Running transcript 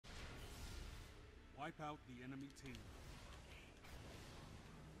Wipe out the enemy team.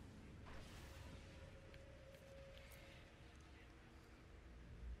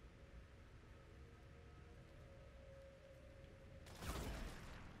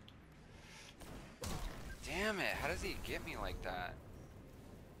 Damn it, how does he get me like that?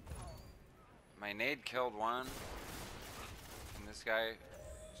 My nade killed one. And this guy...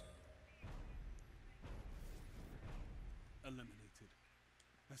 Eliminated.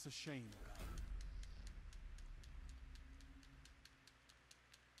 That's a shame, guy.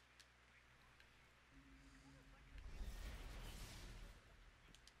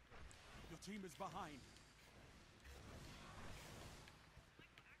 Your team is behind.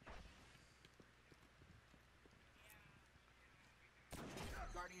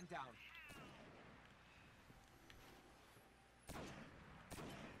 Guardian down.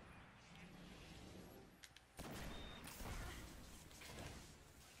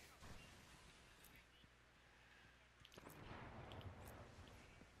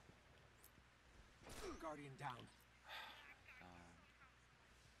 Guardian down.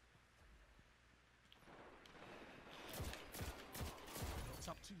 It's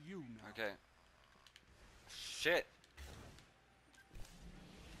up to you now. Okay. Shit.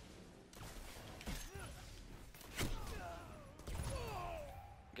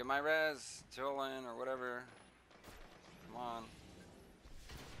 Get my res, Jolin, or whatever. Come on.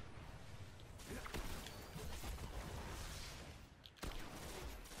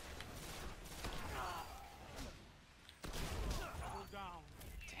 Double down.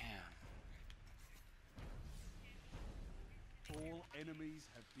 Damn. All enemies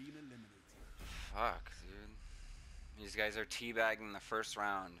have been eliminated. Fuck, dude. These guys are teabagging the first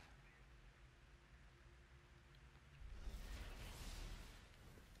round.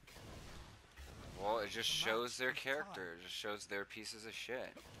 Well, it just shows their character. It just shows they're pieces of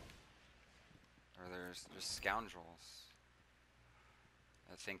shit. Or they're just scoundrels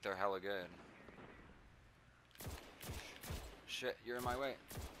that think they're hella good. Shit, you're in my way.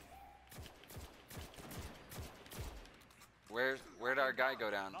 Where'd our guy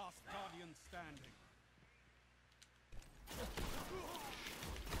go down? Last guardian standing.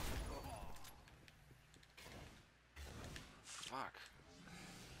 Fuck.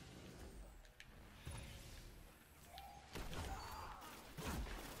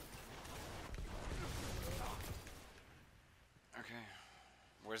 Okay.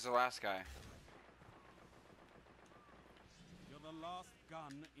 Where's the last guy? You're the last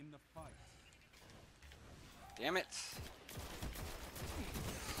gun in the fight. Damn it.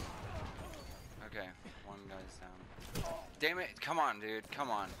 Okay, one guy's down. Damn it. Come on, dude. Come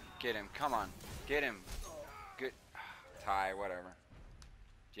on. Get him. Come on. Get him. Good. Tie, whatever.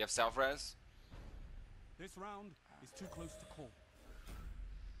 Do you have self-res? This round is too close to call.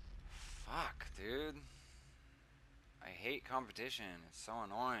 Fuck, dude. I hate competition. It's so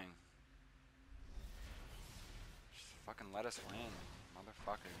annoying. Just fucking let us win,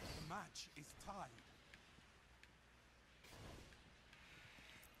 motherfuckers. The match is tied.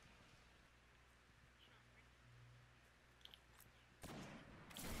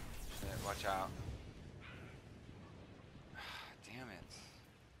 Shit, watch out. Damn it.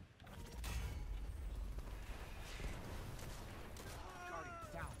 Guardian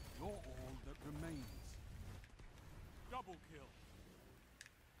down. You're all that remains. Double kill.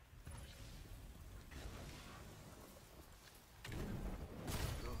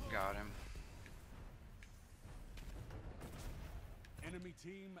 Got him. Enemy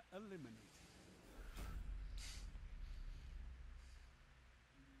team eliminated.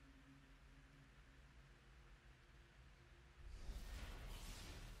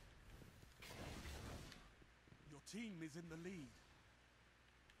 Your team is in the lead.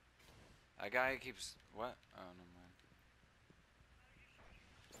 That guy keeps... What? Oh, never mind.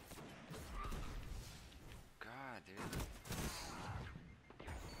 God, dude.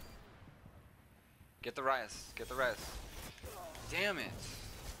 Get the res. Get the res. Damn it.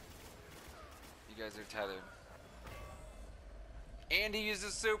 You guys are tethered. And he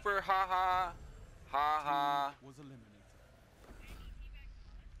uses super. Ha ha. Ha ha. Was eliminated.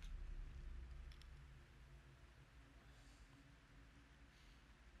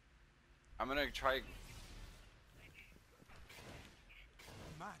 I'm gonna try...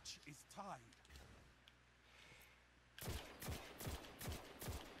 The match is tied.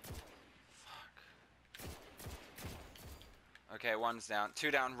 Okay, one's down. Two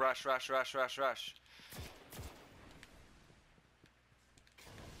down. Rush, rush, rush, rush, rush.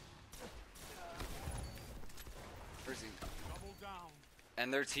 Where's he? Double down.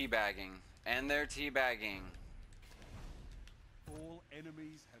 And they're teabagging. And they're teabagging. All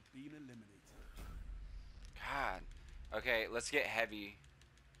enemies have been eliminated. God. Okay, let's get heavy.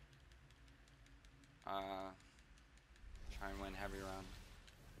 Try and win heavy round.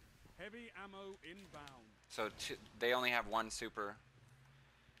 Heavy ammo inbound. So they only have one super.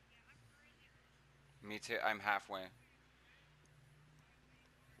 Me too. I'm halfway.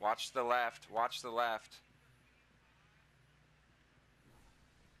 Watch the left. Watch the left.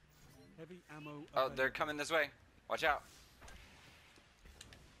 Heavy ammo. Oh, they're available. coming this way. Watch out.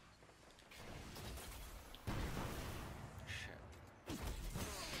 Shit.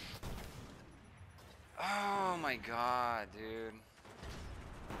 Oh my god, dude.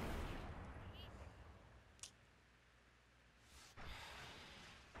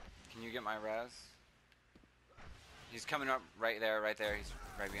 Can you get my res? He's coming up right there, right there. He's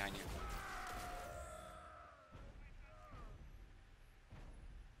right behind you.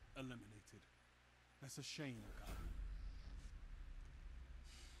 Eliminated. That's a shame, Guardian.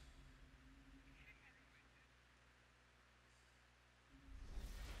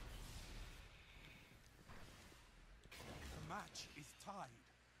 The match is tied.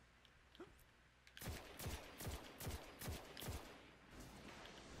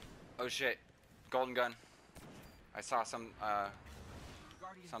 Oh shit. Golden gun. I saw some,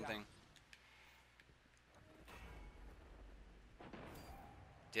 Guardian something. down.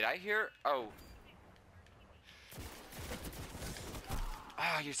 Did I hear? Oh.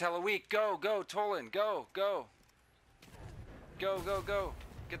 Ah, you're hella weak. Go, go, Tolan. Go, go. Go, go, go.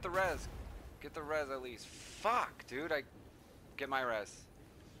 Get the res. Get the res at least. Fuck, dude. I get my res.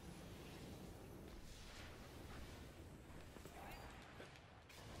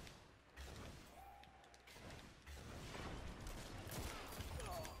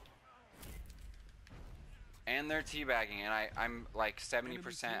 And they're teabagging, and I'm like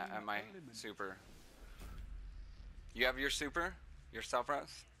 70% at my super. You have your super? Your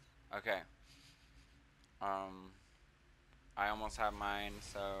self-res? Okay. I almost have mine,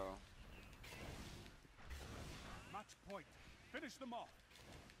 so... Match point. Finish them off.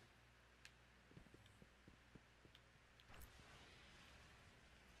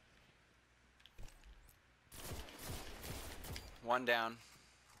 One down.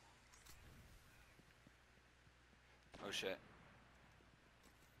 Oh shit.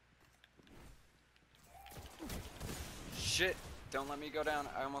 Shit! Don't let me go down.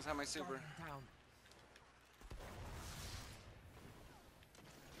 I almost have my super. Guardian down.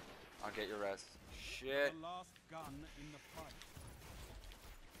 I'll get your res. Shit. The last gun in the fight.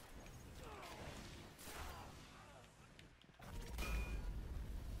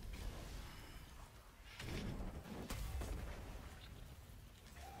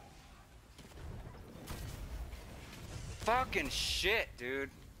 Fucking shit,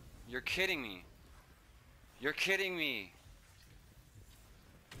 dude. You're kidding me. You're kidding me.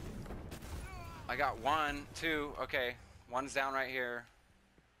 I got one, two, okay. One's down right here.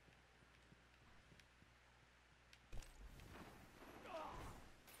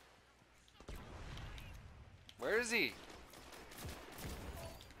 Where is he?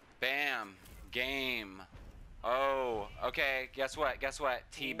 Bam. Game. Oh, okay. Guess what? Guess what? All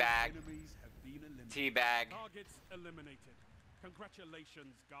Teabag. enemies have been eliminated. Teabag. Targets eliminated.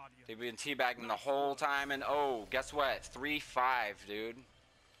 Congratulations, Guardian. They've been teabagging the whole time, and oh, guess what? 3-5, dude.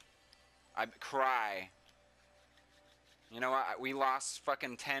 I cry. You know what? We lost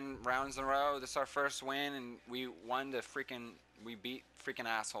fucking 10 rounds in a row. This is our first win, and we won to freaking... We beat freaking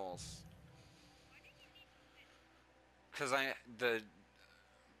assholes. Because the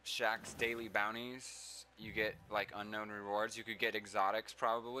Shaq's daily bounties, you get, like, unknown rewards. You could get exotics,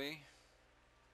 probably.